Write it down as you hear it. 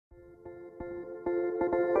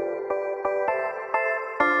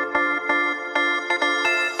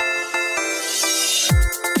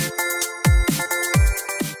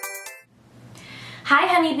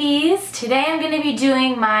Today I'm going to be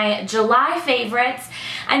doing my July favorites,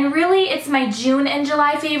 and really it's my June and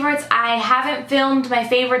July favorites. I haven't filmed my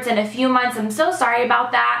favorites in a few months. I'm so sorry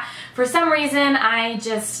about that. For some reason I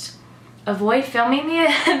just avoid filming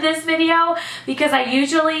this video because I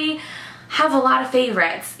usually have a lot of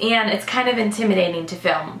favorites and it's kind of intimidating to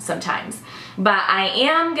film sometimes. But I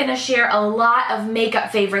am going to share a lot of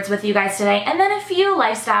makeup favorites with you guys today, and then a few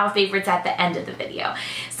lifestyle favorites at the end of the video.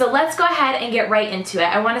 So let's go ahead and get right into it.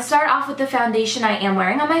 I want to start off with the foundation I am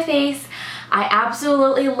wearing on my face. I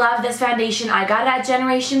absolutely love this foundation. I got it at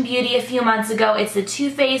Generation Beauty a few months ago. It's the Too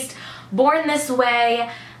Faced Born This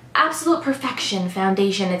Way Absolute Perfection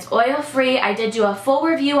foundation. It's oil-free. I did do a full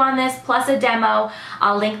review on this plus a demo.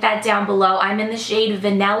 I'll link that down below. I'm in the shade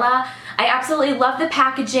Vanilla. I absolutely love the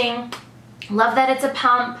packaging. Love that it's a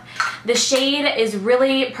pump. The shade is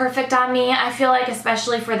really perfect on me, I feel like,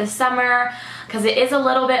 especially for the summer, because it is a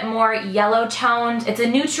little bit more yellow toned. It's a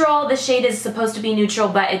neutral. The shade is supposed to be neutral,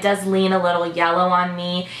 but it does lean a little yellow on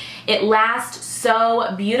me. It lasts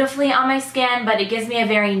so beautifully on my skin, but it gives me a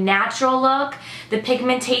very natural look. The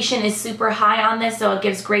pigmentation is super high on this, so it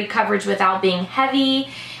gives great coverage without being heavy,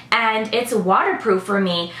 and it's waterproof for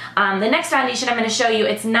me. The next foundation I'm going to show you,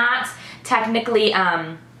 it's not technically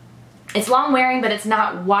it's long wearing, but it's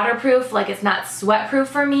not waterproof, like it's not sweat proof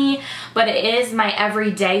for me, but it is my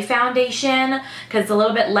everyday foundation because it's a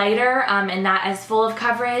little bit lighter and not as full of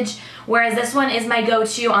coverage, whereas this one is my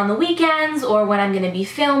go-to on the weekends or when I'm going to be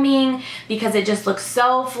filming because it just looks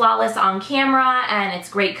so flawless on camera and it's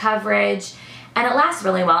great coverage and it lasts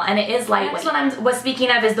really well and it is lightweight. This one I was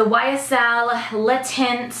speaking of is the YSL Le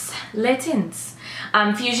Tints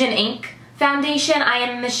Fusion Ink foundation. I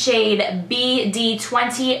am in the shade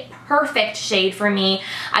BD20, perfect shade for me.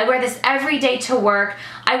 I wear this every day to work.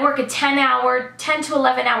 I work a 10 to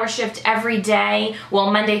 11 hour shift every day, well,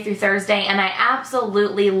 Monday through Thursday, and I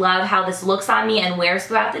absolutely love how this looks on me and wears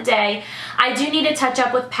throughout the day. I do need to touch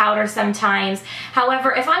up with powder sometimes.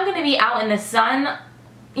 However, if I'm going to be out in the sun,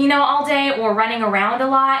 you know, all day or running around a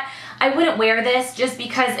lot, I wouldn't wear this just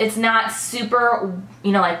because it's not super,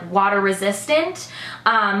 you know, like water resistant,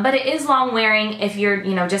 but it is long wearing if you're,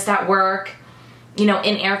 you know, just at work, you know,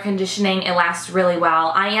 in air conditioning. It lasts really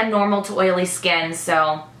well. I am normal to oily skin,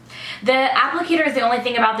 so the applicator is the only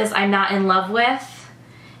thing about this I'm not in love with.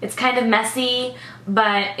 It's kind of messy,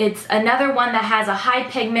 but it's another one that has a high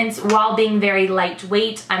pigment while being very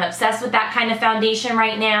lightweight. I'm obsessed with that kind of foundation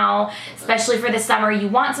right now, especially for the summer. You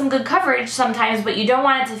want some good coverage sometimes, but you don't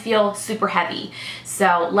want it to feel super heavy.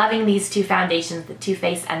 So loving these two foundations, the Too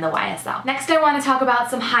Faced and the YSL. Next I want to talk about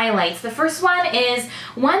some highlights. The first one is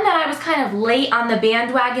one that I was kind of late on the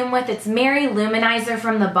bandwagon with. It's Mary Luminizer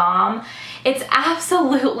from The Balm. It's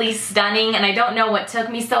absolutely stunning, and I don't know what took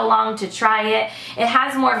me so long to try it. It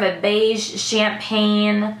has more of a beige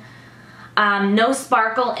champagne, no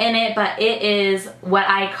sparkle in it, but it is what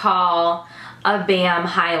I call a BAM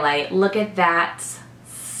highlight. Look at that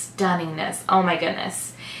stunningness. Oh my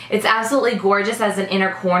goodness. It's absolutely gorgeous as an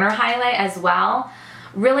inner corner highlight as well.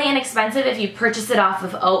 Really inexpensive if you purchase it off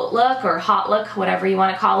of Outlook or Hotlook, whatever you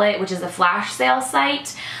want to call it, which is a flash sale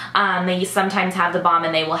site. They sometimes have The Balm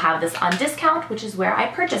and they will have this on discount, which is where I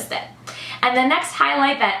purchased it. And the next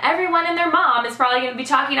highlight that everyone and their mom is probably going to be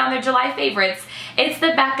talking on their July favorites, it's the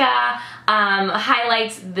Becca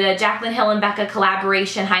highlight, the Jaclyn Hill and Becca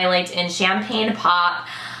collaboration highlight in Champagne Pop.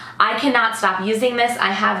 I cannot stop using this.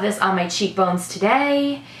 I have this on my cheekbones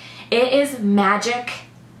today. It is magic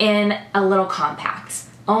in a little compact.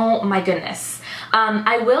 Oh my goodness.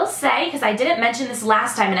 I will say, because I didn't mention this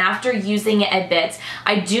last time, and after using it a bit,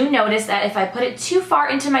 I do notice that if I put it too far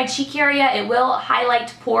into my cheek area, it will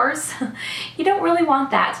highlight pores. You don't really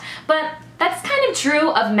want that. But that's kind of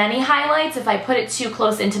true of many highlights. If I put it too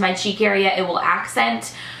close into my cheek area, it will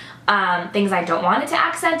accent things I don't want it to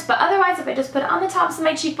accent. But otherwise, if I just put it on the tops of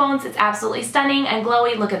my cheekbones, it's absolutely stunning and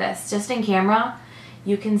glowy. Look at this. Just in camera,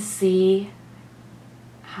 you can see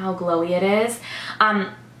how glowy it is.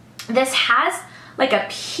 This has like a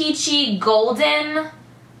peachy golden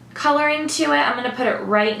coloring to it. I'm going to put it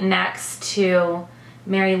right next to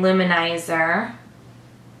Mary Luminizer.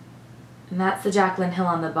 And that's the Jaclyn Hill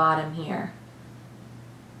on the bottom here.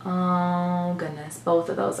 Oh goodness, both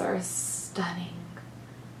of those are stunning.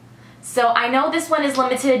 So I know this one is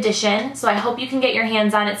limited edition, so I hope you can get your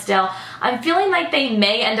hands on it still. I'm feeling like they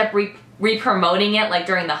may end up re-promoting it like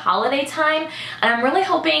during the holiday time, and I'm really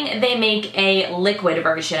hoping they make a liquid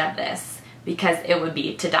version of this because it would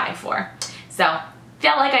be to die for. So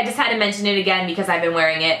felt like I just had to mention it again because I've been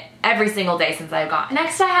wearing it every single day since I've got.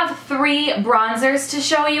 Next I have 3 bronzers to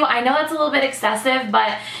show you. I know that's a little bit excessive,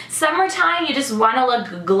 but summertime you just want to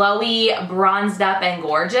look glowy, bronzed up, and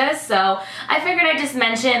gorgeous. So I figured I'd just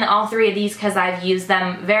mention all 3 of these because I've used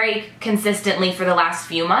them very consistently for the last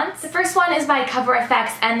few months. The first one is by Cover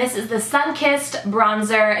FX, and this is the Sun-Kissed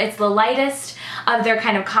bronzer. It's the lightest of their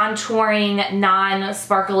kind of contouring,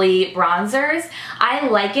 non-sparkly bronzers. I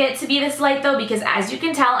like it to be this light though because as you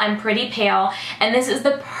can tell I'm pretty pale, and this is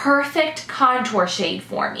the perfect contour shade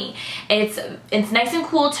for me. It's nice and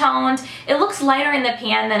cool toned. It looks lighter in the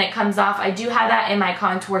pan than it comes off. I do have that in my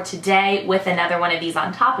contour today with another one of these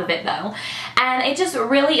on top of it though. And it just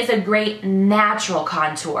really is a great natural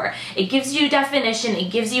contour. It gives you definition,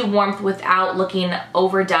 it gives you warmth without looking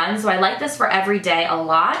overdone. So I like this for every day a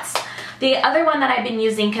lot. The other one that I've been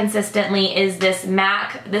using consistently is this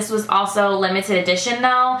MAC. This was also limited edition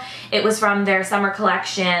though. It was from their summer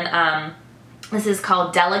collection. This is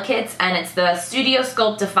called Delicates, and it's the Studio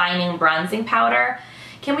Sculpt Defining Bronzing Powder.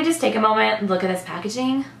 Can we just take a moment and look at this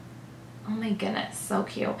packaging? Oh my goodness, so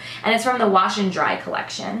cute. And it's from the Wash and Dry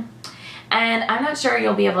collection. And I'm not sure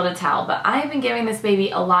you'll be able to tell, but I've been giving this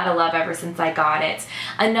baby a lot of love ever since I got it.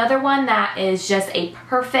 Another one that is just a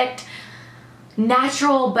perfect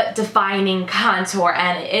natural but defining contour,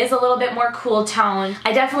 and it is a little bit more cool toned.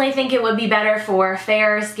 I definitely think it would be better for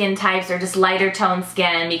fair skin types or just lighter toned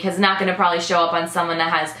skin because it's not going to probably show up on someone that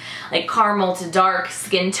has like caramel to dark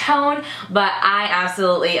skin tone, but I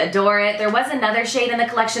absolutely adore it. There was another shade in the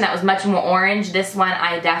collection that was much more orange. This one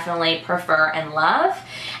I definitely prefer and love,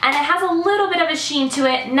 and it has a little bit of a sheen to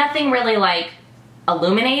it, nothing really like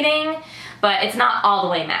illuminating, but it's not all the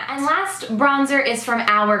way matte. And last bronzer is from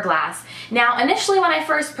Hourglass. Now initially when I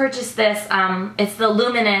first purchased this, it's the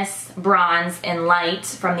Luminous Bronze in Light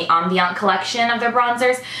from the Ambient collection of their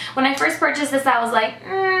bronzers. When I first purchased this I was like,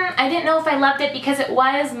 I didn't know if I loved it because it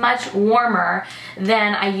was much warmer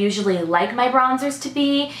than I usually like my bronzers to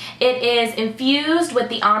be. It is infused with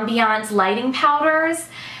the Ambient lighting powders.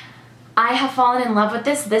 I have fallen in love with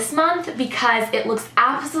this month because it looks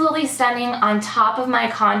absolutely stunning on top of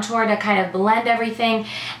my contour to kind of blend everything,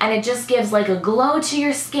 and it just gives like a glow to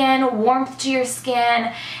your skin, warmth to your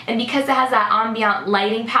skin, and because it has that ambient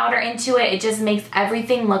lighting powder into it, it just makes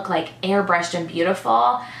everything look like airbrushed and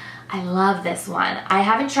beautiful. I love this one. I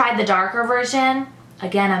haven't tried the darker version.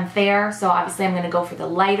 Again, I'm fair, so obviously I'm going to go for the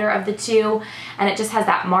lighter of the two, and it just has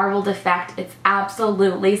that marbled effect. It's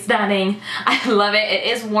absolutely stunning. I love it. It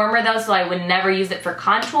is warmer though, so I would never use it for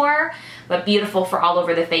contour, but beautiful for all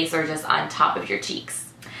over the face or just on top of your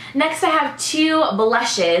cheeks. Next I have 2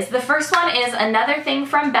 blushes. The first one is another thing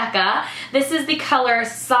from Becca. This is the color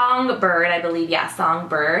Songbird, I believe. Yeah,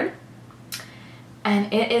 Songbird.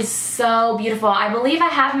 And it is so beautiful. I believe I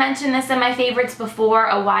have mentioned this in my favorites before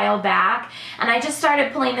a while back, and I just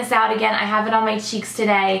started pulling this out again. I have it on my cheeks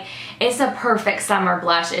today. It's a perfect summer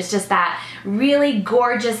blush. It's just that really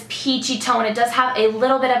gorgeous peachy tone. It does have a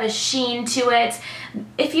little bit of a sheen to it.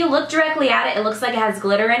 If you look directly at it, it looks like it has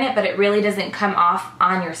glitter in it, but it really doesn't come off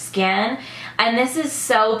on your skin. And this is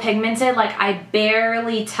so pigmented, like I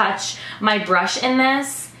barely touch my brush in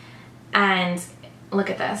this, and look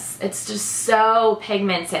at this. It's just so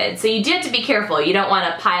pigmented. So you do have to be careful. You don't want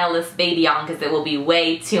to pile this baby on because it will be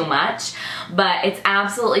way too much. But it's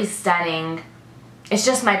absolutely stunning. It's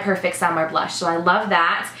just my perfect summer blush. So I love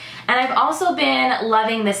that. And I've also been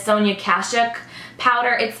loving this Sonia Kashuk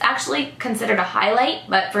powder. It's actually considered a highlight,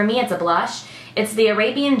 but for me it's a blush. It's the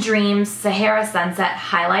Arabian Dreams Sahara Sunset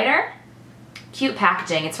Highlighter. Cute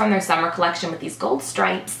packaging. It's from their summer collection with these gold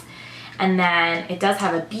stripes. And then it does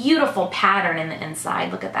have a beautiful pattern in the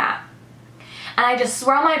inside. Look at that. And I just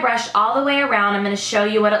swirl my brush all the way around. I'm going to show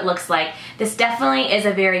you what it looks like. This definitely is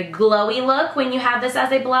a very glowy look when you have this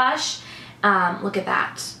as a blush. Look at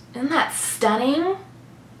that. Isn't that stunning?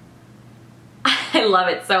 I love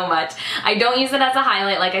it so much. I don't use it as a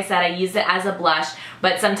highlight, like I said, I use it as a blush,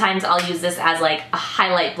 but sometimes I'll use this as like a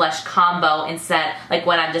highlight blush combo instead, like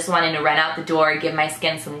when I'm just wanting to run out the door, give my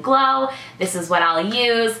skin some glow. This is what I'll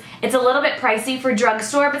use. It's a little bit pricey for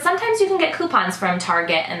drugstore, but sometimes you can get coupons from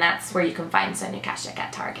Target, and that's where you can find Sonia Kashuk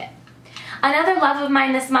at Target. Another love of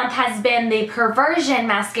mine this month has been the Perversion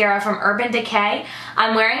mascara from Urban Decay.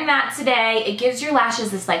 I'm wearing that today. It gives your lashes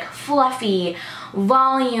this like fluffy,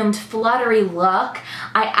 volumed, fluttery look.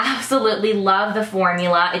 I absolutely love the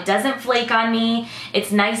formula. It doesn't flake on me.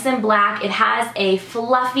 It's nice and black. It has a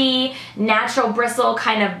fluffy, natural bristle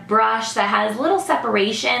kind of brush that has little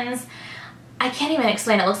separations. I can't even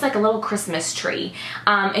explain it. It looks like a little Christmas tree.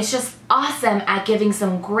 It's just awesome at giving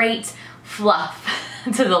some great fluff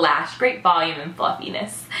to the lash, great volume and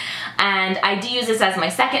fluffiness. And I do use this as my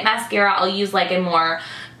second mascara. I'll use like a more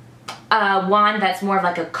a wand that's more of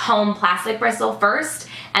like a comb plastic bristle first,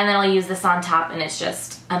 and then I'll use this on top, and it's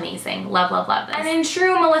just amazing. Love, love, love this. And in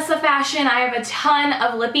true Melissa fashion, I have a ton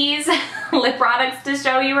of lippies, lip products to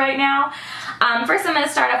show you right now. First I'm going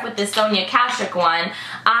to start off with this Sonia Kashuk one.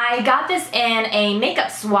 I got this in a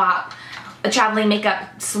makeup swap, a traveling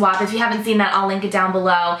makeup swap. If you haven't seen that, I'll link it down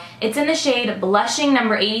below. It's in the shade Blushing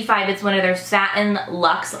number 85. It's one of their Satin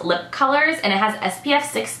Luxe lip colors, and it has SPF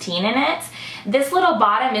 16 in it. This little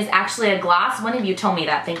bottom is actually a gloss. One of you told me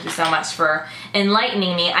that. Thank you so much for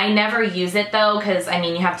enlightening me. I never use it though, because I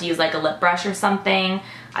mean you have to use like a lip brush or something.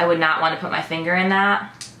 I would not want to put my finger in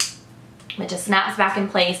that. It just snaps back in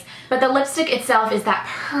place. But the lipstick itself is that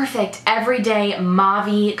perfect everyday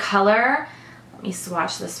mauve-y color. Let me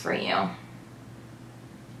swatch this for you.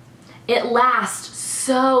 It lasts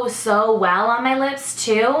so well on my lips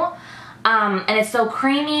too. And it's so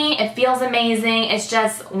creamy, it feels amazing. It's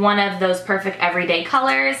just one of those perfect everyday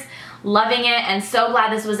colors. Loving it, and so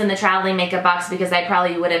glad this was in the traveling makeup box because I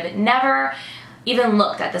probably would have never even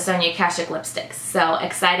looked at the Sonia Kashuk lipsticks. So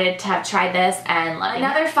excited to have tried this and loving it.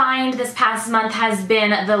 Another find this past month has been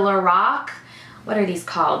the LORAC. What are these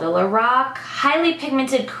called? The LORAC Highly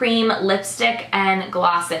Pigmented Cream Lipstick and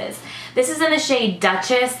Glosses. This is in the shade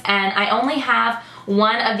Duchess, and I only have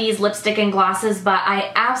one of these lipstick and glosses, but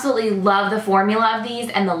I absolutely love the formula of these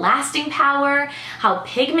and the lasting power, how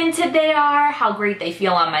pigmented they are, how great they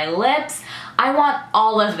feel on my lips. I want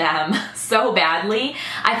all of them so badly.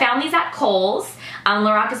 I found these at Kohl's.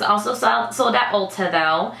 LORAC is also sold at Ulta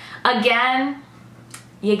though. Again,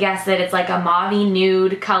 you guessed it, it's like a mauve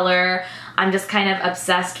nude color. I'm just kind of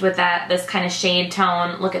obsessed with this kind of shade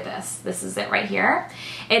tone. Look at this. This is it right here.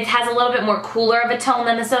 It has a little bit more cooler of a tone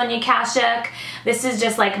than the Sonia Kashuk. This is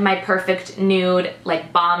just like my perfect nude,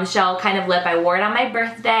 like bombshell kind of lip. I wore it on my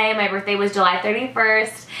birthday. My birthday was July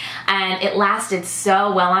 31st, and it lasted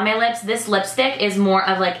so well on my lips. This lipstick is more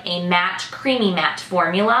of like a matte, creamy matte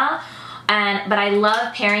formula. But I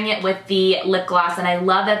love pairing it with the lip gloss, and I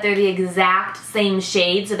love that they're the exact same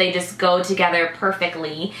shade, so they just go together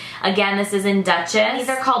perfectly. Again, this is in Duchess. These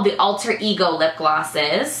are called the Alter Ego lip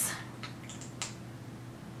glosses.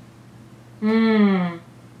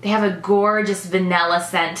 They have a gorgeous vanilla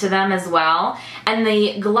scent to them as well. And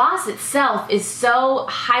the gloss itself is so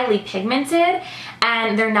highly pigmented,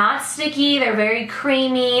 and they're not sticky, they're very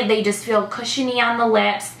creamy, they just feel cushiony on the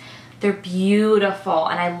lips. They're beautiful,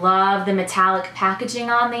 and I love the metallic packaging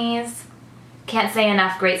on these. Can't say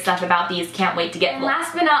enough great stuff about these. Can't wait to get them.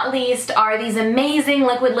 Last but not least are these amazing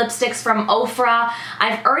liquid lipsticks from OFRA.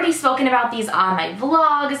 I've already spoken about these on my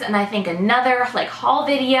vlogs, and I think another like haul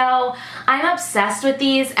video. I'm obsessed with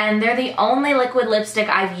these, and they're the only liquid lipstick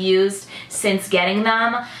I've used since getting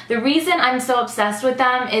them. The reason I'm so obsessed with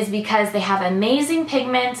them is because they have amazing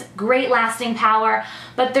pigment, great lasting power,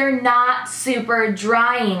 but they're not super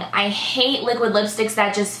drying. I hate liquid lipsticks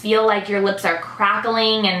that just feel like your lips are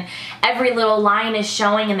crackling and every little line is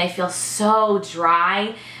showing and they feel so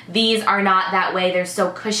dry. These are not that way. They're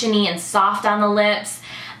so cushiony and soft on the lips,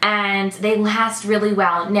 and they last really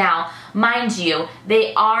well. Now, mind you,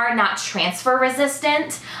 they are not transfer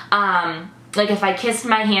resistant. Like if I kissed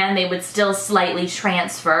my hand, they would still slightly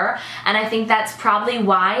transfer, and I think that's probably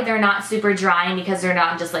why they're not super drying, because they're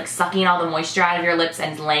not just like sucking all the moisture out of your lips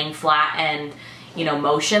and laying flat and, you know,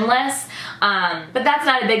 motionless. But that's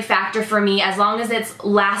not a big factor for me. As long as it's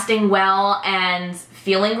lasting well and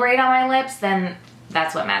feeling great on my lips, then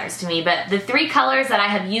that's what matters to me. But the three colors that I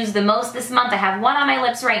have used the most this month, I have one on my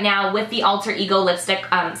lips right now with the Alter Ego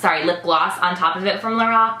lipstick, lip gloss on top of it from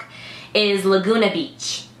LORAC, is Laguna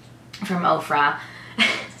Beach from OFRA.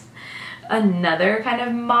 Another kind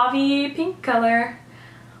of mauve-y pink color.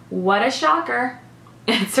 What a shocker.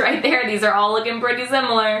 It's right there. These are all looking pretty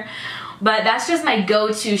similar. But that's just my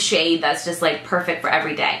go-to shade that's just like perfect for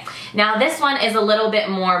every day. Now this one is a little bit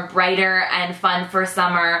more brighter and fun for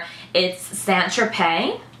summer. It's Saint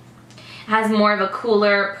Tropez. It has more of a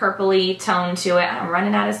cooler purpley tone to it. I'm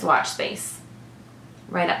running out of swatch space.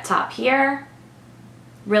 Right up top here.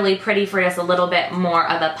 Really pretty for just a little bit more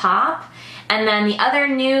of a pop. And then the other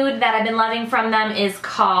nude that I've been loving from them is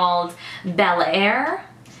called Bel Air.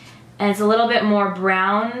 And it's a little bit more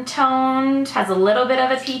brown toned, has a little bit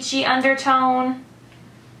of a peachy undertone.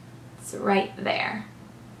 It's right there.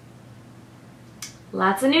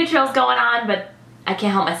 Lots of neutrals going on, but I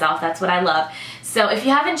can't help myself, that's what I love. So if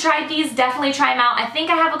you haven't tried these, definitely try them out. I think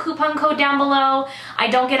I have a coupon code down below. I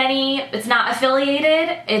don't get any, it's not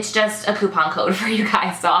affiliated, it's just a coupon code for you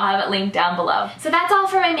guys, so I'll have it linked down below. So that's all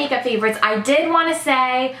for my makeup favorites. I did want to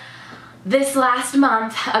say, this last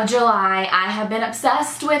month of July, I have been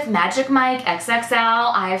obsessed with Magic Mike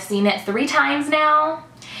XXL. I have seen it 3 times now,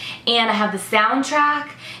 and I have the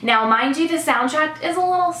soundtrack. Now, mind you, the soundtrack is a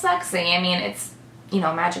little sexy. I mean, it's, you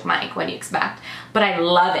know, Magic Mike, what do you expect? But I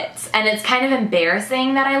love it. And it's kind of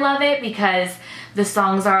embarrassing that I love it because the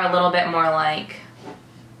songs are a little bit more like,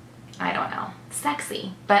 I don't know,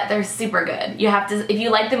 sexy, but they're super good. You have to, if you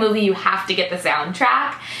like the movie, you have to get the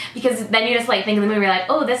soundtrack, because then you just like think of the movie, you're like,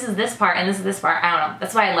 oh, this is this part and this is this part. I don't know.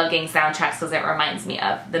 That's why I love getting soundtracks, because it reminds me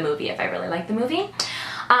of the movie if I really like the movie.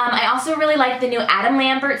 I also really like the new Adam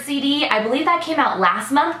Lambert CD. I believe that came out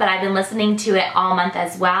last month, but I've been listening to it all month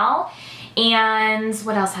as well. And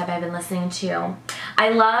what else have I been listening to? I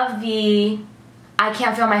love the I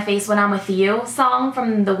Can't Feel My Face When I'm With You song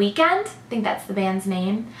from The Weeknd. I think that's the band's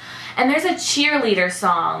name. And there's a cheerleader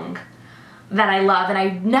song that I love, and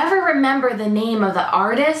I never remember the name of the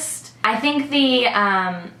artist. I think the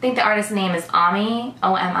artist's name is Omi,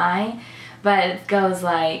 O-M-I, but it goes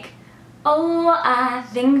like, oh, I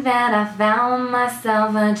think that I found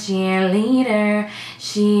myself a cheerleader.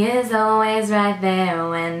 She is always right there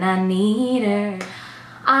when I need her.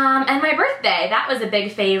 And my birthday, that was a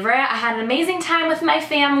big favorite. I had an amazing time with my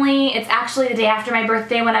family. It's actually the day after my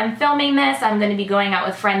birthday when I'm filming this. I'm going to be going out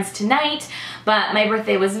with friends tonight, but my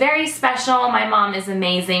birthday was very special. My mom is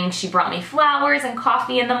amazing. She brought me flowers and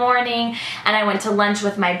coffee in the morning, and I went to lunch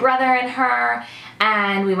with my brother and her,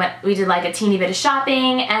 and we did like a teeny bit of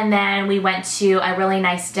shopping, and then we went to a really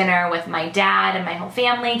nice dinner with my dad, and my whole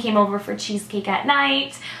family came over for cheesecake at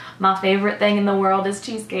night. My favorite thing in the world is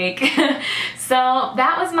cheesecake. So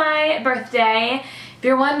that was my birthday. If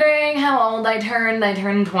you're wondering how old I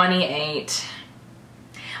turned 28.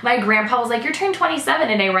 My grandpa was like, you're turning 27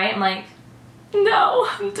 today, right? I'm like, no,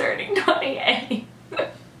 I'm turning 28.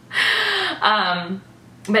 But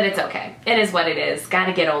it's okay. It is what it is.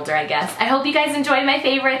 Gotta get older, I guess. I hope you guys enjoyed my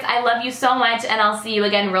favorites. I love you so much, and I'll see you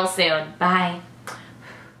again real soon. Bye.